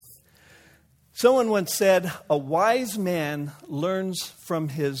Someone once said, a wise man learns from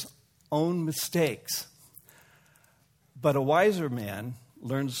his own mistakes, but a wiser man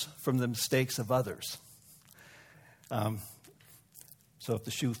learns from the mistakes of others. So if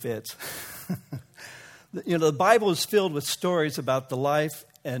the shoe fits. The Bible is filled with stories about the life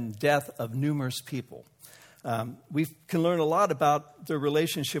and death of numerous people. We can learn a lot about their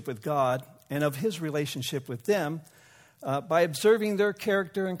relationship with God and of his relationship with them by observing their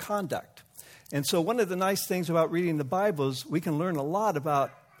character and conduct. And so one of the nice things about reading the Bible is we can learn a lot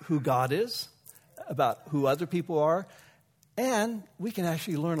about who God is, about who other people are, and we can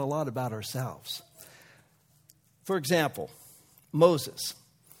actually learn a lot about ourselves. For example, Moses.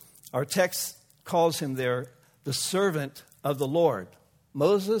 Our text calls him there the servant of the Lord.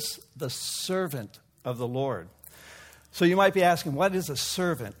 Moses, the servant of the Lord. So you might be asking, what is a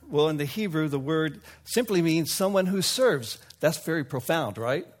servant? Well, in the Hebrew, the word simply means someone who serves. That's very profound,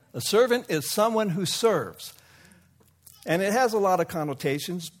 right? A servant is someone who serves. And it has a lot of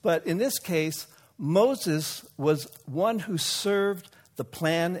connotations, but in this case, Moses was one who served the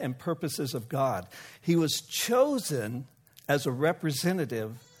plan and purposes of God. He was chosen as a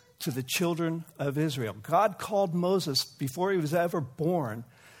representative to the children of Israel. God called Moses, before he was ever born,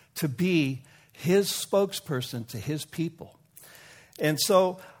 to be his spokesperson to his people. And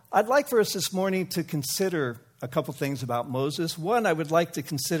so I'd like for us this morning to consider a couple things about Moses. One, I would like to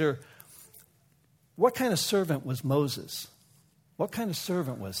consider, what kind of servant was Moses? What kind of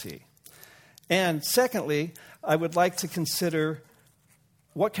servant was he? And secondly, I would like to consider,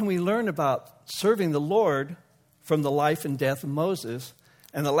 what can we learn about serving the Lord from the life and death of Moses?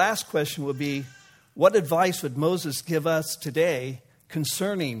 And the last question will be, what advice would Moses give us today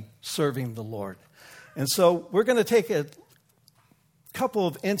concerning serving the Lord? And so we're going to take a couple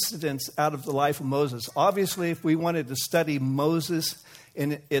of incidents out of the life of Moses. Obviously, if we wanted to study Moses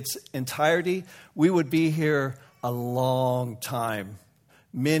in its entirety, we would be here a long time,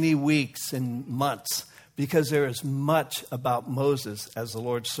 many weeks and months, because there is much about Moses as the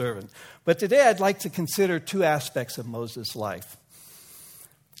Lord's servant. But today I'd like to consider two aspects of Moses' life.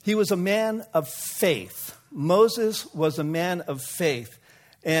 He was a man of faith. Moses was a man of faith.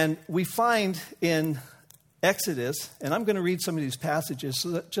 And we find in Exodus, and I'm going to read some of these passages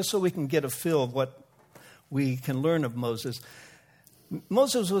just so we can get a feel of what we can learn of Moses.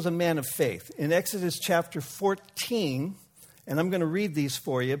 Moses was a man of faith. In Exodus chapter 14, and I'm going to read these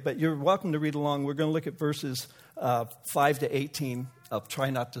for you, but you're welcome to read along. We're going to look at verses 5 to 18. I'll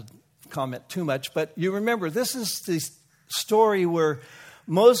try not to comment too much, but you remember, this is the story where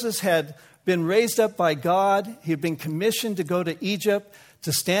Moses had been raised up by God. He had been commissioned to go to Egypt,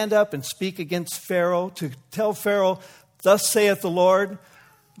 to stand up and speak against Pharaoh, to tell Pharaoh, thus saith the Lord,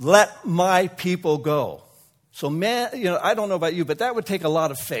 let my people go. So man, I don't know about you, but that would take a lot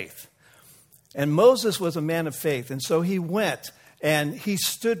of faith. And Moses was a man of faith. And so he went and he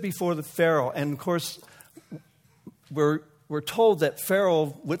stood before the Pharaoh. And of course, we're told that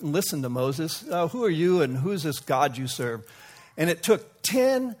Pharaoh wouldn't listen to Moses. Who are you and who's this God you serve? And it took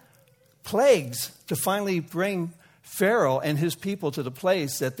 10 plagues to finally bring Pharaoh and his people to the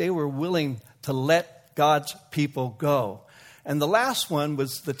place that they were willing to let God's people go. And the last one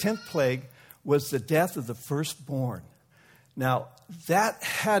was, the 10th plague, was the death of the firstborn. Now, that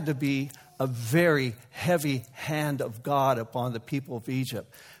had to be a very heavy hand of God upon the people of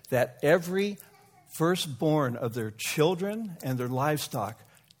Egypt, that every firstborn of their children and their livestock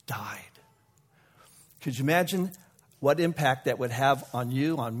died. Could you imagine what impact that would have on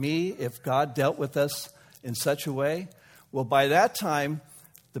you, on me, if God dealt with us in such a way? Well, by that time,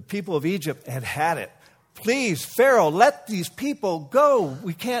 the people of Egypt had it. Please, Pharaoh, let these people go.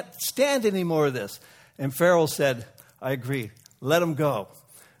 We can't stand any more of this. And Pharaoh said, I agree. Let them go.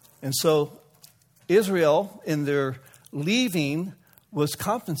 And so Israel, in their leaving, was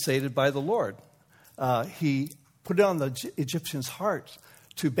compensated by the Lord. He put it on the Egyptians' hearts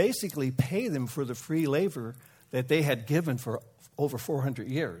to basically pay them for the free labor that they had given for over 400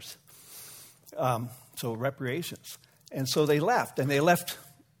 years. So reparations. And so they left, and they left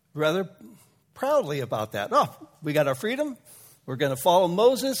rather proudly about that. Oh, we got our freedom. We're going to follow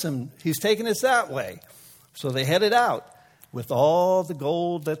Moses, and he's taking us that way. So they headed out with all the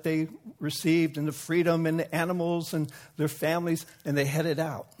gold that they received and the freedom and the animals and their families, and they headed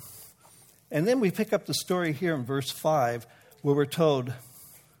out. And then we pick up the story here in verse 5, where we're told,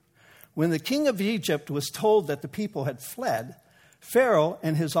 when the king of Egypt was told that the people had fled, Pharaoh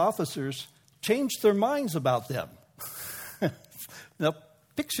and his officers changed their minds about them. Now,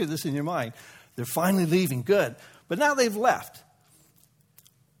 picture this in your mind. They're finally leaving, good. But now they've left.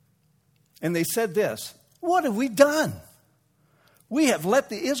 And they said this, what have we done? We have let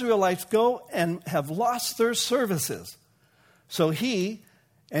the Israelites go and have lost their services. So he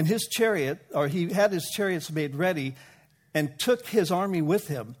and his chariot, or he had his chariots made ready and took his army with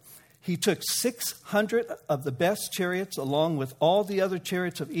him. He took 600 of the best chariots along with all the other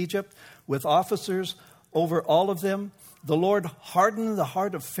chariots of Egypt, with officers over all of them. The Lord hardened the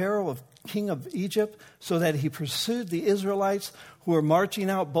heart of Pharaoh, king of Egypt, so that he pursued the Israelites who were marching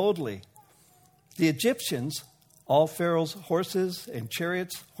out boldly. The Egyptians, all Pharaoh's horses and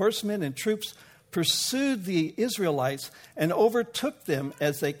chariots, horsemen and troops, pursued the Israelites and overtook them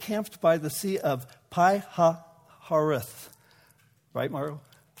as they camped by the sea of Pi-hahiroth. Right, Mauro?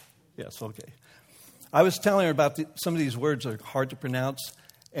 Yes, okay. I was telling her about some of these words are hard to pronounce,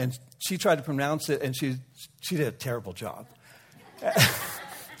 and she tried to pronounce it, and she did a terrible job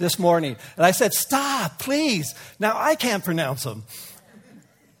this morning. And I said, stop, please. Now I can't pronounce them.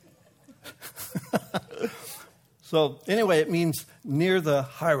 So anyway, it means near the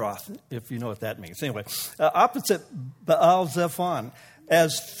Hiroth, if you know what that means. Anyway, opposite Baal-Zephon.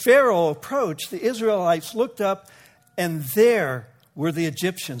 As Pharaoh approached, the Israelites looked up, and there were the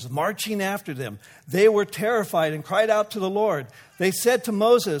Egyptians marching after them. They were terrified and cried out to the Lord. They said to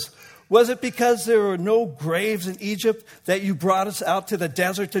Moses, was it because there were no graves in Egypt that you brought us out to the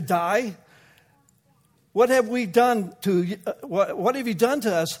desert to die? What have we done to what have you done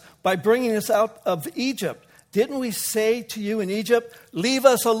to us by bringing us out of Egypt? Didn't we say to you in Egypt, leave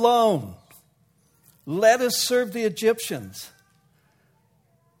us alone. Let us serve the Egyptians.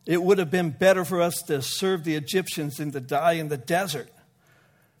 It would have been better for us to serve the Egyptians than to die in the desert.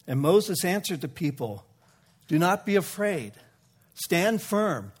 And Moses answered the people, do not be afraid. Stand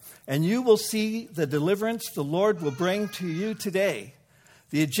firm, and you will see the deliverance the Lord will bring to you today.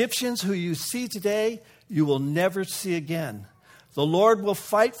 The Egyptians who you see today, you will never see again. The Lord will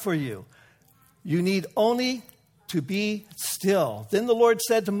fight for you. You need only to be still. Then the Lord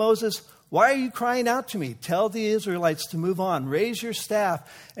said to Moses, why are you crying out to me? Tell the Israelites to move on. Raise your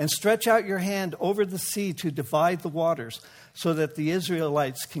staff and stretch out your hand over the sea to divide the waters so that the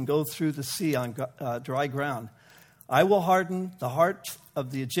Israelites can go through the sea on dry ground. I will harden the hearts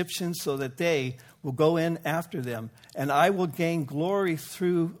of the Egyptians so that they will go in after them, and I will gain glory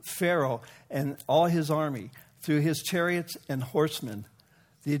through Pharaoh and all his army, through his chariots and horsemen.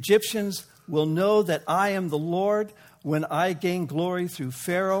 The Egyptians will know that I am the Lord when I gain glory through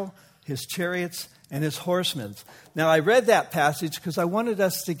Pharaoh, his chariots, and his horsemen. Now, I read that passage because I wanted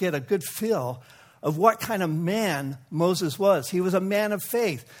us to get a good feel of what kind of man Moses was. He was a man of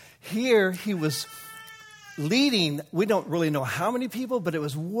faith. Here, he was leading, we don't really know how many people, but it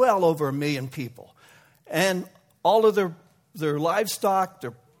was well over 1 million people. And all of their livestock,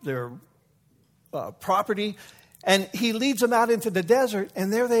 their property. And he leads them out into the desert,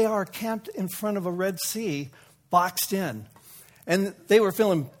 and there they are camped in front of a Red Sea, boxed in. And they were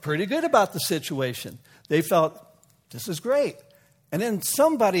feeling pretty good about the situation. They felt, this is great. And then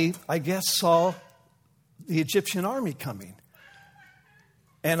somebody, I guess, saw the Egyptian army coming.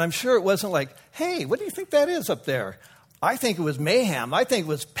 And I'm sure it wasn't like, hey, what do you think that is up there? I think it was mayhem. I think it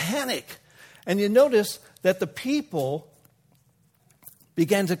was panic. And you notice that the people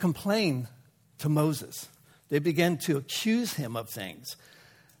began to complain to Moses. They began to accuse him of things.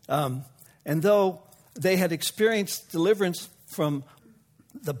 And though they had experienced deliverance from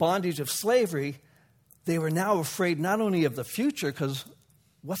the bondage of slavery, they were now afraid not only of the future, because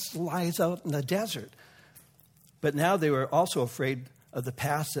what lies out in the desert, but now they were also afraid of the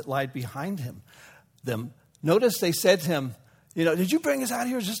past that lied behind them. Notice they said to him, did you bring us out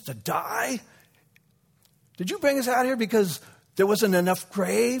here just to die? Did you bring us out here because there wasn't enough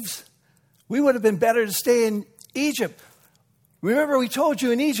graves? We would have been better to stay in Egypt. Remember, we told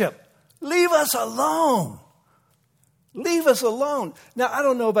you in Egypt, leave us alone. Leave us alone. Now, I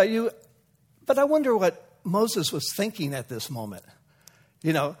don't know about you, but I wonder what Moses was thinking at this moment.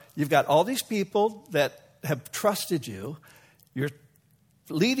 You've got all these people that have trusted you. You're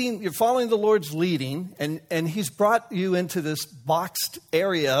following the Lord's leading, and he's brought you into this boxed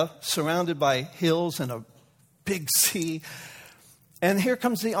area surrounded by hills and a big sea. And here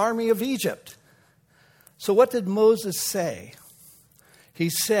comes the army of Egypt. So what did Moses say? He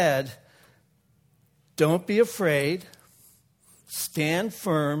said, don't be afraid, stand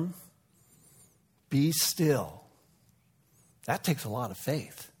firm, be still. That takes a lot of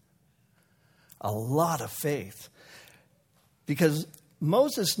faith. A lot of faith. Because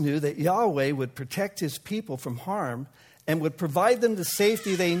Moses knew that Yahweh would protect his people from harm and would provide them the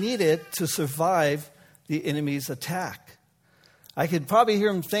safety they needed to survive the enemy's attack. I could probably hear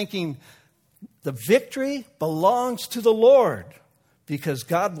him thinking, the victory belongs to the Lord because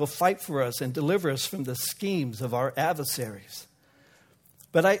God will fight for us and deliver us from the schemes of our adversaries.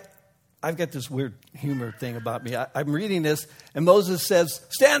 But I've got this weird humor thing about me. I'm reading this, and Moses says,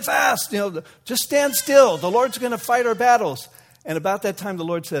 stand fast, just stand still. The Lord's going to fight our battles. And about that time, the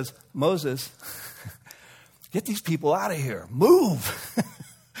Lord says, Moses, get these people out of here. Move.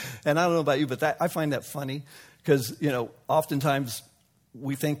 And I don't know about you, but I find that funny because, oftentimes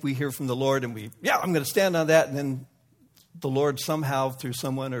we think we hear from the Lord and I'm going to stand on that. And then the Lord somehow through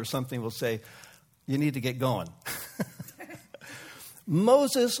someone or something will say, you need to get going.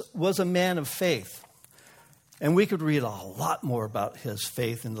 Moses was a man of faith. And we could read a lot more about his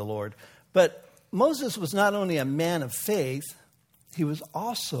faith in the Lord. But Moses was not only a man of faith, he was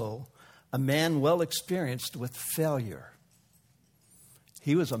also a man well experienced with failure.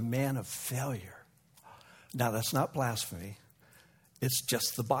 He was a man of failure. Now, that's not blasphemy. It's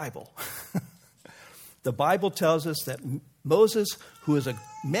just the Bible. The Bible tells us that Moses, who is a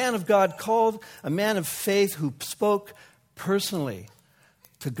man of God, called a man of faith who spoke personally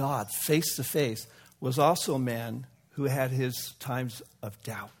to God, face to face, was also a man who had his times of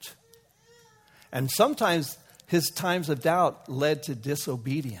doubt. And sometimes his times of doubt led to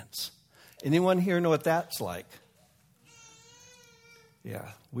disobedience. Anyone here know what that's like? Yeah,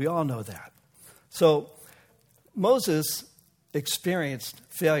 we all know that. So Moses experienced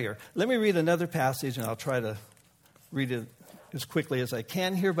failure. Let me read another passage, and I'll try to read it as quickly as I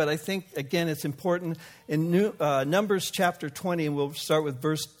can here. But I think, again, it's important. In Numbers chapter 20, and we'll start with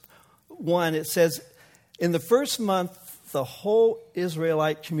verse 1, it says, in the first month, the whole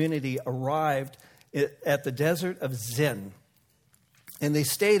Israelite community arrived at the desert of Zin. And they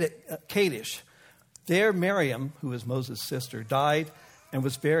stayed at Kadesh. There, Miriam, who was Moses' sister, died and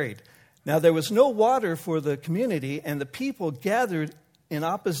was buried. Now, there was no water for the community, and the people gathered in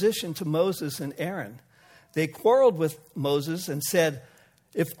opposition to Moses and Aaron. They quarreled with Moses and said,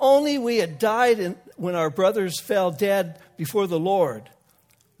 if only we had died when our brothers fell dead before the Lord.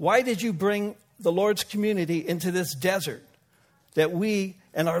 Why did you bring the Lord's community into this desert, that we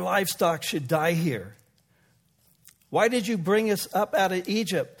and our livestock should die here? Why did you bring us up out of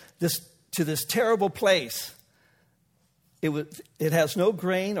Egypt to this terrible place? It has no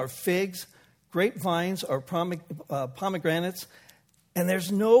grain or figs, grapevines or pomegranates, and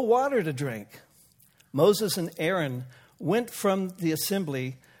there's no water to drink. Moses and Aaron went from the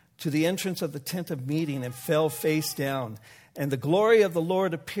assembly to the entrance of the tent of meeting and fell face down. And the glory of the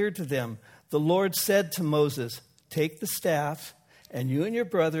Lord appeared to them. The Lord said to Moses, take the staff, and you and your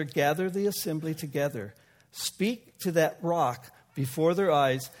brother gather the assembly together. Speak to that rock before their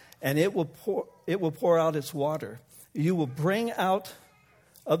eyes, and it will pour out its water. You will bring out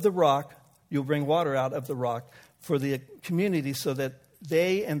of the rock, you'll bring water out of the rock for the community so that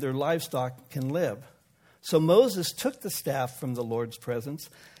they and their livestock can live. So Moses took the staff from the Lord's presence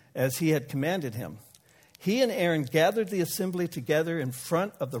as he had commanded him. He and Aaron gathered the assembly together in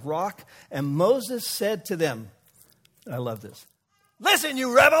front of the rock, and Moses said to them, I love this, listen,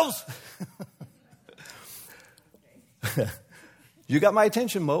 you rebels! You got my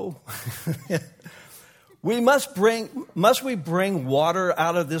attention, Mo. Must we bring water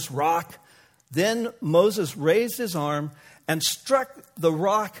out of this rock? Then Moses raised his arm and struck the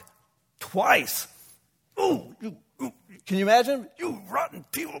rock twice. Ooh, can you imagine? You rotten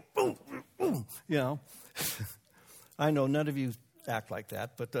people. Ooh, ooh. I know none of you act like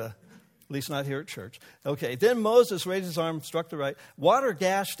that, but at least not here at church. Okay, then Moses raised his arm, struck the right. Water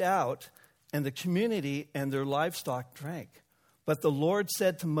gashed out, and the community and their livestock drank. But the Lord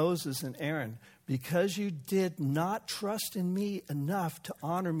said to Moses and Aaron, because you did not trust in me enough to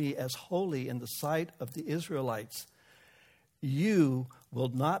honor me as holy in the sight of the Israelites, you will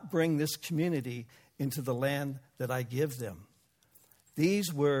not bring this community into the land that I give them.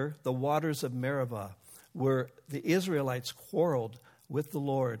 These were the waters of Meribah, where the Israelites quarreled with the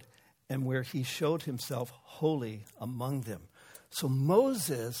Lord and where he showed himself holy among them. So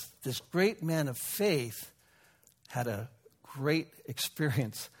Moses, this great man of faith, had a great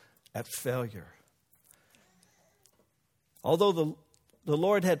experience at failure. Although the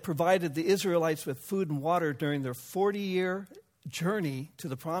Lord had provided the Israelites with food and water during their 40-year journey to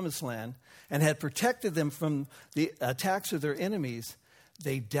the Promised Land and had protected them from the attacks of their enemies,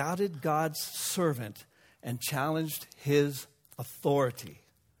 they doubted God's servant and challenged his authority.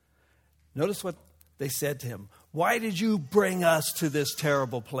 Notice what they said to him. Why did you bring us to this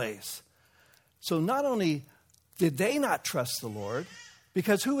terrible place? So not only did they not trust the Lord,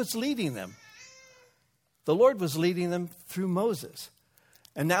 because who was leading them? The Lord was leading them through Moses.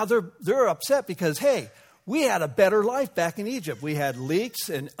 And now they're upset because, hey, we had a better life back in Egypt. We had leeks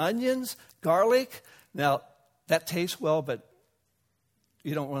and onions, garlic. Now, that tastes well, but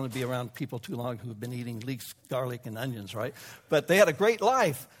you don't want to be around people too long who've been eating leeks, garlic, and onions, right? But they had a great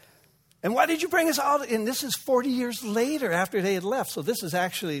life. And why did you bring us out? And this is 40 years later after they had left. So this is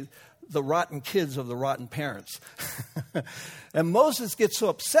actually the rotten kids of the rotten parents. And Moses gets so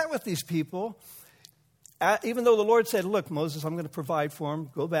upset with these people, even though the Lord said, look, Moses, I'm going to provide for them.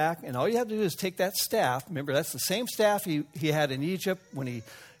 Go back. And all you have to do is take that staff. Remember, that's the same staff he had in Egypt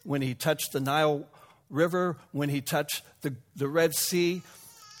when he touched the Nile River, when he touched the Red Sea.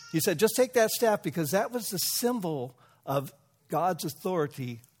 He said, just take that staff, because that was the symbol of God's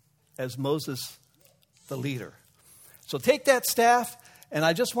authority as Moses, the leader. So take that staff, and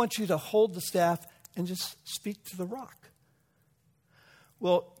I just want you to hold the staff and just speak to the rock.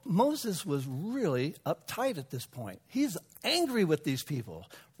 Well, Moses was really uptight at this point. He's angry with these people,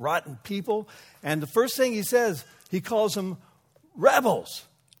 rotten people. And the first thing he says, he calls them rebels.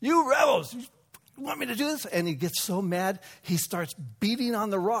 You rebels, you want me to do this? And he gets so mad, he starts beating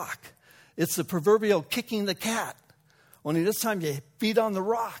on the rock. It's the proverbial kicking the cat. Only this time you beat on the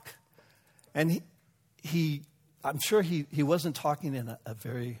rock. And I'm sure he wasn't talking in a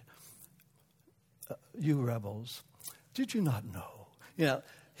very, you rebels, did you not know? You know,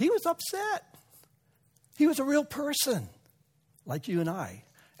 he was upset. He was a real person like you and I.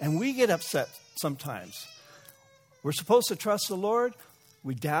 And we get upset sometimes. We're supposed to trust the Lord.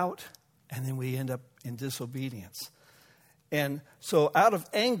 We doubt, and then we end up in disobedience. And so out of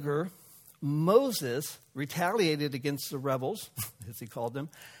anger, Moses retaliated against the rebels, as he called them,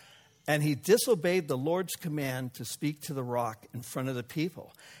 and he disobeyed the Lord's command to speak to the rock in front of the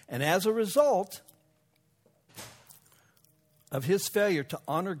people. And as a result of his failure to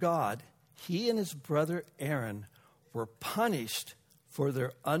honor God, he and his brother Aaron were punished for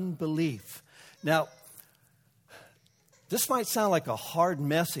their unbelief. Now, this might sound like a hard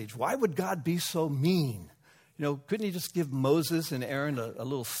message. Why would God be so mean? You know, couldn't he just give Moses and Aaron a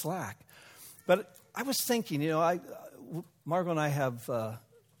little slack? But I was thinking, Margot and I have,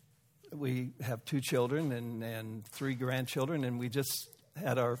 we have 2 children and 3 grandchildren, and we just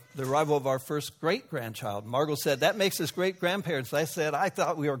had the arrival of our first great-grandchild. Margot said, that makes us great-grandparents. I said, I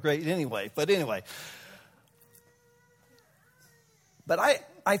thought we were great anyway. But anyway. But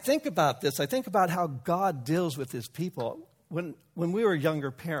I think about this. I think about how God deals with his people. When we were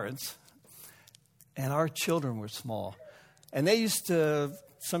younger parents and our children were small, and they used to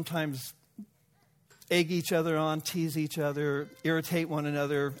sometimes egg each other on, tease each other, irritate one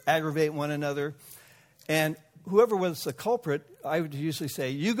another, aggravate one another. And whoever was the culprit, I would usually say,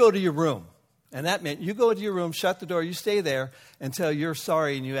 you go to your room. And that meant you go to your room, shut the door, you stay there until you're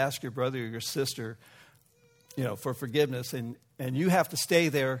sorry and you ask your brother or your sister, for forgiveness. And you have to stay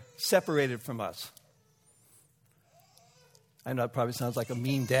there separated from us. I know it probably sounds like a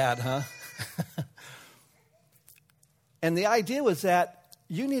mean dad, huh? And the idea was that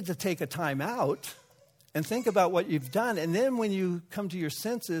you need to take a time out and think about what you've done. And then when you come to your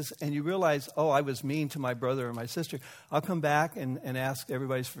senses and you realize, I was mean to my brother or my sister, I'll come back and ask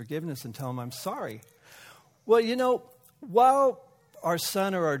everybody's forgiveness and tell them I'm sorry. Well, while our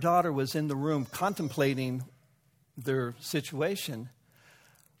son or our daughter was in the room contemplating their situation,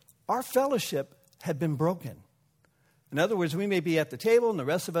 our fellowship had been broken. In other words, we may be at the table and the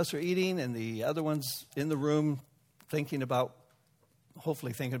rest of us are eating and the other one's in the room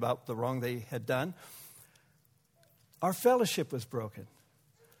hopefully thinking about the wrong they had done. Our fellowship was broken,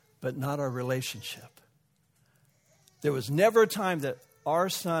 but not our relationship. There was never a time that our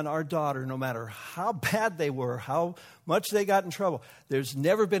son, our daughter, no matter how bad they were, how much they got in trouble, there's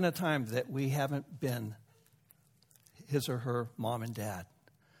never been a time that we haven't been his or her mom and dad.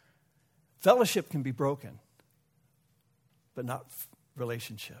 Fellowship can be broken, but not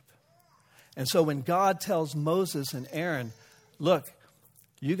relationship. And so when God tells Moses and Aaron, look,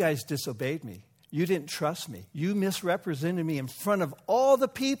 you guys disobeyed me. You didn't trust me. You misrepresented me in front of all the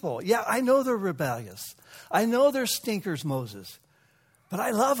people. Yeah, I know they're rebellious. I know they're stinkers, Moses. But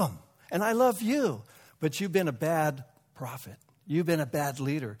I love them, and I love you. But you've been a bad prophet. You've been a bad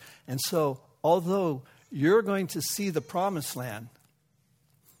leader. And so, although you're going to see the promised land,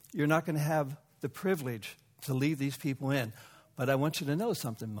 you're not going to have the privilege to lead these people in. But I want you to know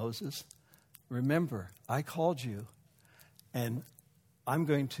something, Moses. Remember, I called you, and I'm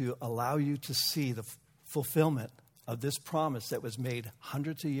going to allow you to see the fulfillment of this promise that was made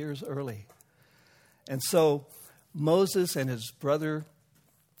hundreds of years early. And so Moses and his brother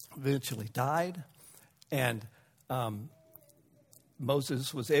eventually died, and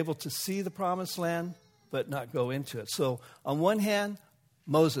Moses was able to see the promised land, but not go into it. So on one hand,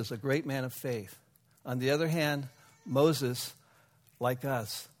 Moses, a great man of faith. On the other hand, Moses, like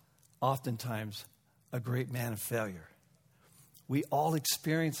us, oftentimes a great man of failure. We all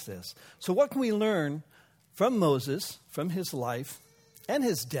experience this. So what can we learn from Moses, from his life and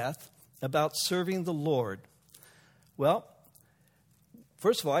his death, about serving the Lord? Well,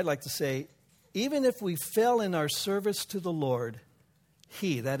 first of all, I'd like to say, even if we fail in our service to the Lord,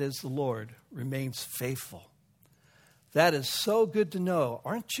 He, that is the Lord, remains faithful. That is so good to know.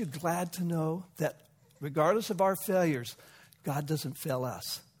 Aren't you glad to know that regardless of our failures, God doesn't fail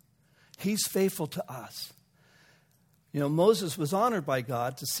us? He's faithful to us. You know, Moses was honored by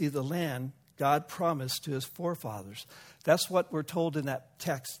God to see the land God promised to his forefathers. That's what we're told in that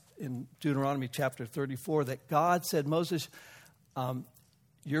text in Deuteronomy chapter 34, that God said, Moses,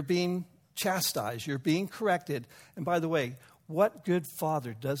 you're being chastised, you're being corrected. And by the way, what good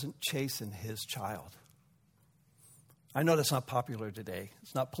father doesn't chasten his child? I know that's not popular today.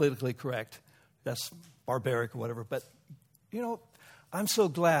 It's not politically correct. That's barbaric or whatever. But, you know, I'm so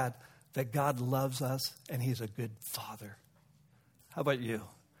glad that God loves us and He's a good father. How about you?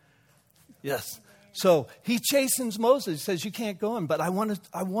 Yes. So He chastens Moses. He says, you can't go in, but I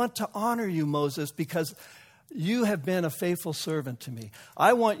want to honor you, Moses, because you have been a faithful servant to me.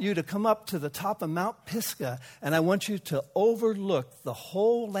 I want you to come up to the top of Mount Pisgah, and I want you to overlook the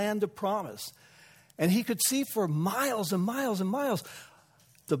whole land of promise. And he could see for miles and miles and miles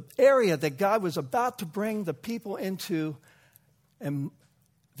the area that God was about to bring the people into. And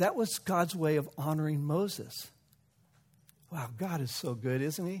that was God's way of honoring Moses. Wow, God is so good,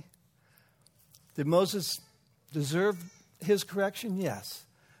 isn't He? Did Moses deserve his correction? Yes.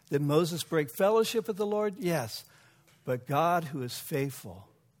 Did Moses break fellowship with the Lord? Yes. But God, who is faithful,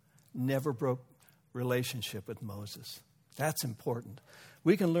 never broke relationship with Moses. That's important.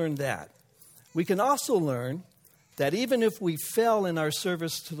 We can learn that. We can also learn that even if we fail in our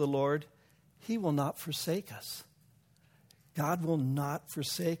service to the Lord, He will not forsake us. God will not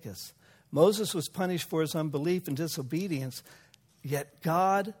forsake us. Moses was punished for his unbelief and disobedience, yet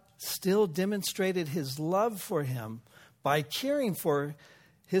God still demonstrated His love for him by caring for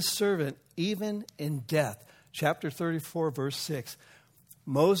His servant even in death. Chapter 34, verse 6.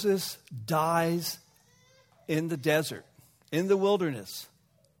 Moses dies in the desert, in the wilderness.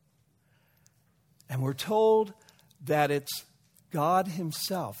 And we're told that it's God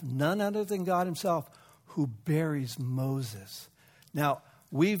Himself, none other than God Himself, who buries Moses. Now,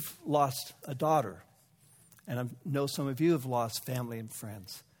 we've lost a daughter, and I know some of you have lost family and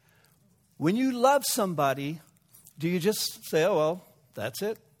friends. When you love somebody, do you just say, oh, well, that's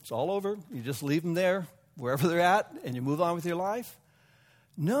it, it's all over? You just leave them there, wherever they're at, and you move on with your life?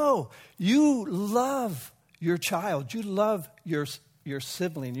 No, you love your child, you love your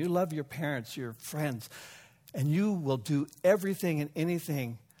sibling, you love your parents, your friends, and you will do everything and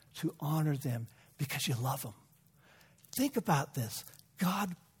anything to honor them because you love them. Think about this.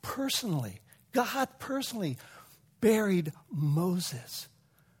 God personally buried Moses.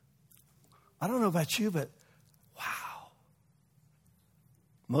 I don't know about you, but wow.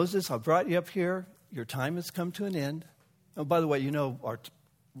 Moses, I brought you up here. Your time has come to an end. Oh, by the way, you know,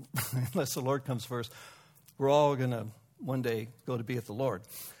 unless the Lord comes first, we're all going to one day go to be with the Lord.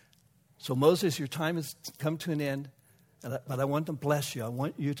 So Moses, your time has come to an end, but I want to bless you. I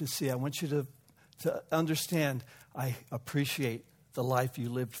want you to see, I want you to understand, I appreciate the life you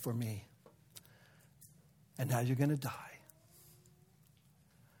lived for me. And now you're going to die.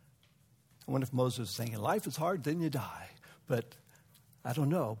 I wonder if Moses was saying, life is hard, then you die. But I don't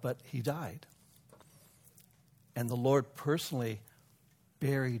know, but he died. And the Lord personally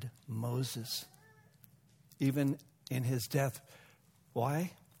buried Moses, even in his death.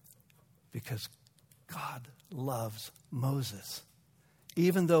 Why? Because God loves Moses.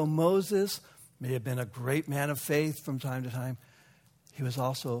 Even though Moses may have been a great man of faith from time to time, he was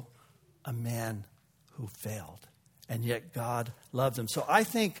also a man who failed. And yet God loved him. So I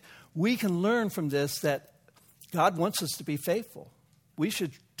think we can learn from this that God wants us to be faithful. We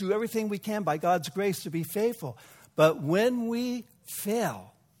should do everything we can by God's grace to be faithful. But when we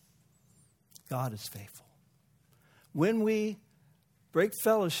fail, God is faithful. When we break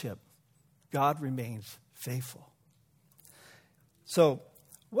fellowship, God remains faithful. So,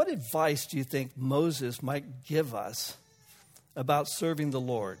 what advice do you think Moses might give us about serving the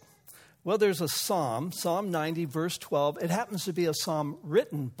Lord? Well, there's a psalm, Psalm 90, verse 12. It happens to be a psalm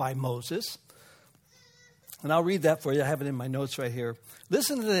written by Moses. And I'll read that for you. I have it in my notes right here.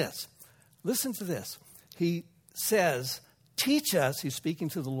 Listen to this. Listen to this. He says, teach us, he's speaking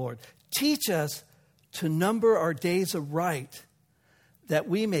to the Lord, teach us to number our days aright, that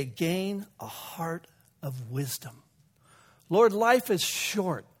we may gain a heart of wisdom. Lord, life is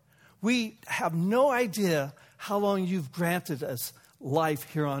short. We have no idea how long you've granted us life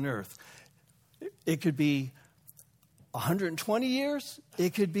here on earth. It could be 120 years.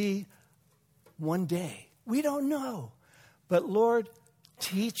 It could be one day. We don't know. But Lord,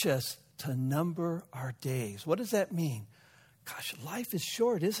 teach us to number our days. What does that mean? Gosh, life is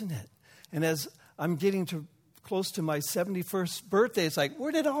short, isn't it? And as I'm getting close to my 71st birthday, it's like,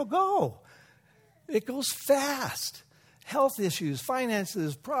 where did it all go? It goes fast. Health issues,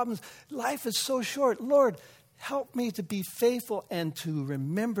 finances, problems. Life is so short. Lord, help me to be faithful and to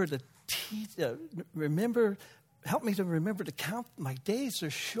remember to help me to remember to count my days. They're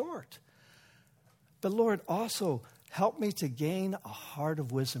short. But Lord, also help me to gain a heart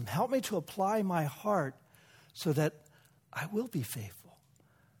of wisdom. Help me to apply my heart so that I will be faithful.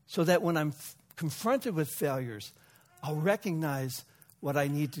 So that when I'm confronted with failures, I'll recognize what I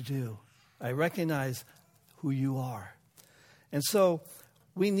need to do. I recognize who you are. And so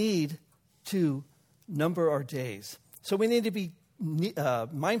we need to number our days. So we need to be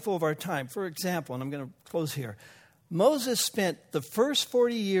mindful of our time. For example, and I'm going to close here, Moses spent the first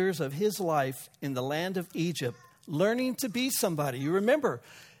 40 years of his life in the land of Egypt learning to be somebody. You remember,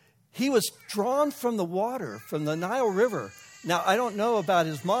 he was drawn from the water, from the Nile River. Now, I don't know about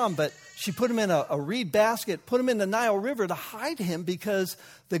his mom, but she put him in a reed basket, put him in the Nile River to hide him because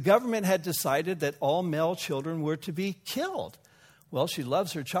the government had decided that all male children were to be killed. Well, she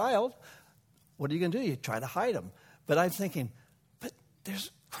loves her child. What are you going to do? You try to hide him. But I'm thinking, but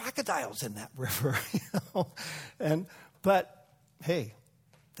there's crocodiles in that river. But hey,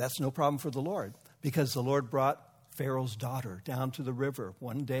 that's no problem for the Lord, because the Lord brought Pharaoh's daughter down to the river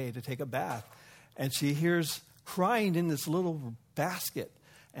one day to take a bath. And she hears crying in this little basket.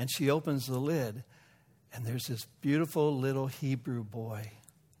 And she opens the lid, and there's this beautiful little Hebrew boy.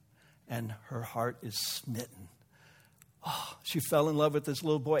 And her heart is smitten. Oh, she fell in love with this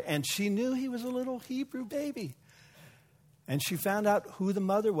little boy, and she knew he was a little Hebrew baby. And she found out who the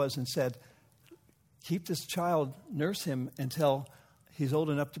mother was and said, keep this child, nurse him until he's old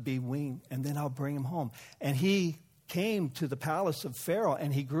enough to be weaned, and then I'll bring him home. And he came to the palace of Pharaoh,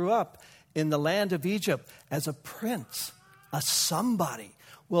 and he grew up in the land of Egypt as a prince, a somebody.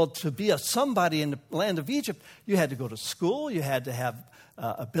 Well, to be a somebody in the land of Egypt, you had to go to school, you had to have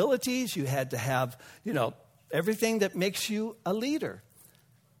abilities, you had to have, everything that makes you a leader.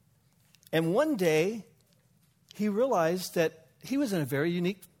 And one day, he realized that he was in a very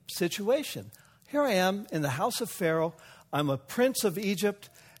unique situation. Here I am in the house of Pharaoh. I'm a prince of Egypt,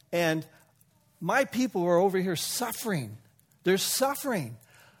 and my people are over here suffering. They're suffering.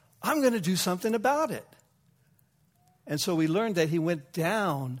 I'm going to do something about it. And so we learned that he went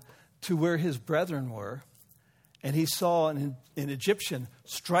down to where his brethren were, and he saw an Egyptian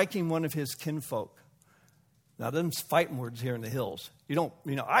striking one of his kinfolk. Now, them's fighting words here in the hills.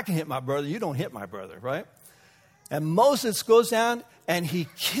 I can hit my brother, you don't hit my brother, right? And Moses goes down, and he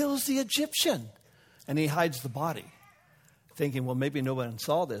kills the Egyptian, and he hides the body, thinking, well, maybe no one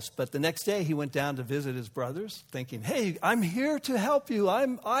saw this. But the next day, he went down to visit his brothers, thinking, hey, I'm here to help you.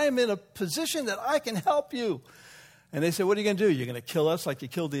 I'm in a position that I can help you. And they said, what are you going to do? You're going to kill us like you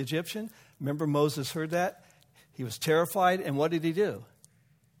killed the Egyptian? Remember, Moses heard that? He was terrified, and what did he do?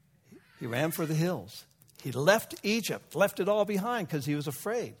 He ran for the hills. He left Egypt, left it all behind because he was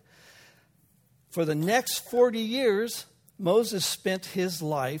afraid. For the next 40 years, Moses spent his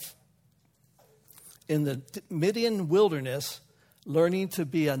life in the Midian wilderness learning to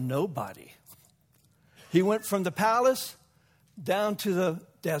be a nobody. He went from the palace down to the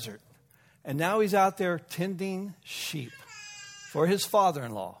desert. And now he's out there tending sheep for his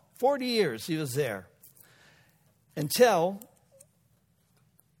father-in-law. 40 years he was there. Until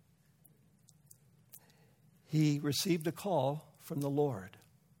he received a call from the Lord.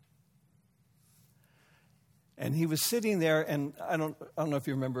 And he was sitting there, and I don't know if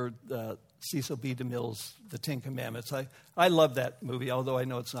you remember Cecil B. DeMille's The Ten Commandments. I love that movie, although I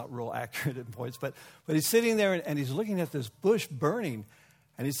know it's not real accurate at points. But he's sitting there, and he's looking at this bush burning,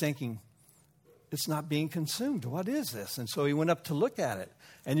 and he's thinking, it's not being consumed. What is this? And so he went up to look at it.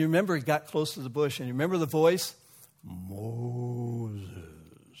 And you remember he got close to the bush, and you remember the voice? Moses.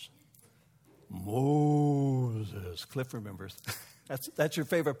 Moses. Cliff remembers. That's your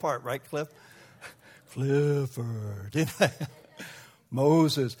favorite part, right, Cliff? Clifford.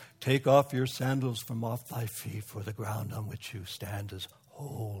 Moses, take off your sandals from off thy feet, for the ground on which you stand is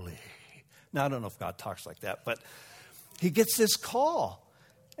holy. Now, I don't know if God talks like that, but he gets this call.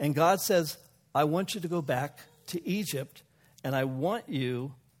 And God says, I want you to go back to Egypt, and I want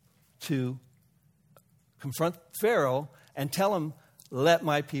you to confront Pharaoh and tell him, let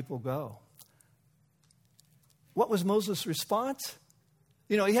my people go. What was Moses' response?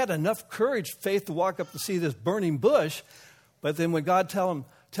 He had enough courage, faith to walk up to see this burning bush, but then when God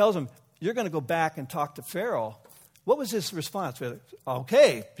tells him, you're going to go back and talk to Pharaoh, What was his response?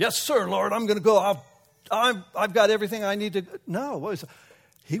 Okay, yes, sir, Lord, I'm going to go. I've got everything I need to. No,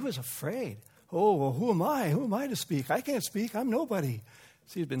 he was afraid. Oh, well, who am I? Who am I to speak? I can't speak. I'm nobody.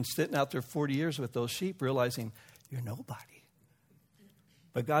 So he'd been sitting out there 40 years with those sheep, realizing, you're nobody.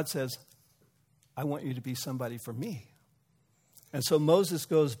 But God says, I want you to be somebody for me. And so Moses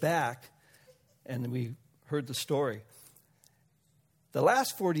goes back, and we heard the story. The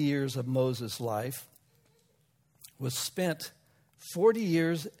last 40 years of Moses' life was spent 40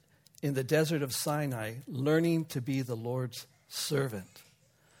 years in the desert of Sinai learning to be the Lord's servant,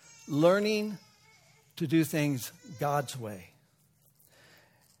 learning to do things God's way.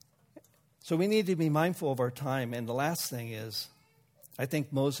 So we need to be mindful of our time. And the last thing is, I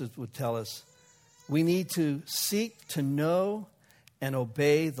think Moses would tell us, we need to seek to know and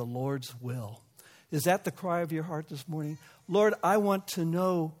obey the Lord's will. Is that the cry of your heart this morning? Lord, I want to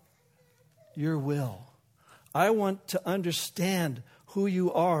know your will. I want to understand who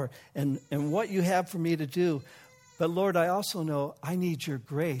you are and what you have for me to do. But Lord, I also know I need your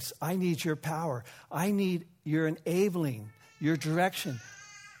grace. I need your power. I need your enabling, your direction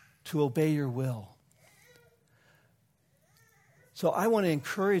to obey your will. So I want to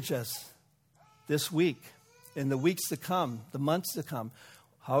encourage us this week, in the weeks to come, the months to come,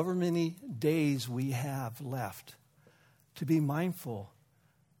 however many days we have left, to be mindful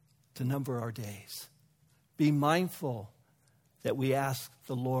to number our days. Be mindful that we ask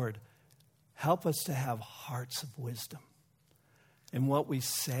the Lord, help us to have hearts of wisdom in what we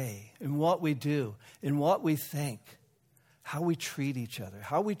say, in what we do, in what we think, how we treat each other,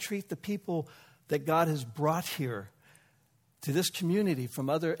 how we treat the people that God has brought here to this community from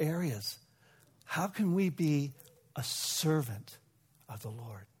other areas. How can we be a servant of the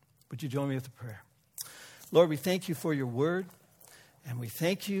Lord? Would you join me with a prayer? Lord, we thank you for your word, and we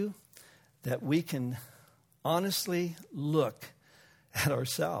thank you that we can honestly look at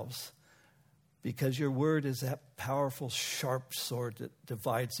ourselves, because your word is that powerful, sharp sword that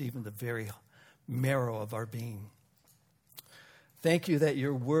divides even the very marrow of our being. Thank you that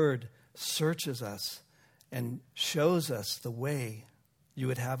your word searches us and shows us the way you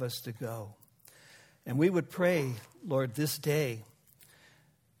would have us to go. And we would pray, Lord, this day,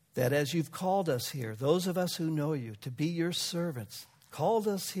 that as you've called us here, those of us who know you, to be your servants, called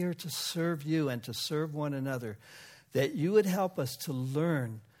us here to serve you and to serve one another, that you would help us to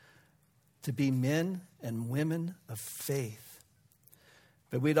learn to be men and women of faith.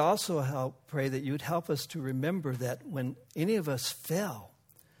 But we'd also pray that you'd help us to remember that when any of us fell,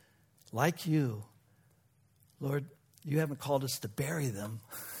 like you, Lord, you haven't called us to bury them.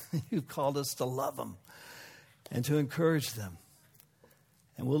 You've called us to love them and to encourage them.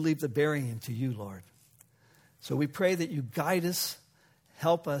 And we'll leave the burying to you, Lord. So we pray that you guide us,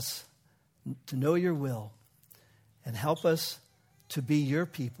 help us to know your will, and help us to be your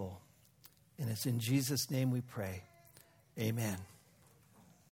people. And it's in Jesus' name we pray. Amen.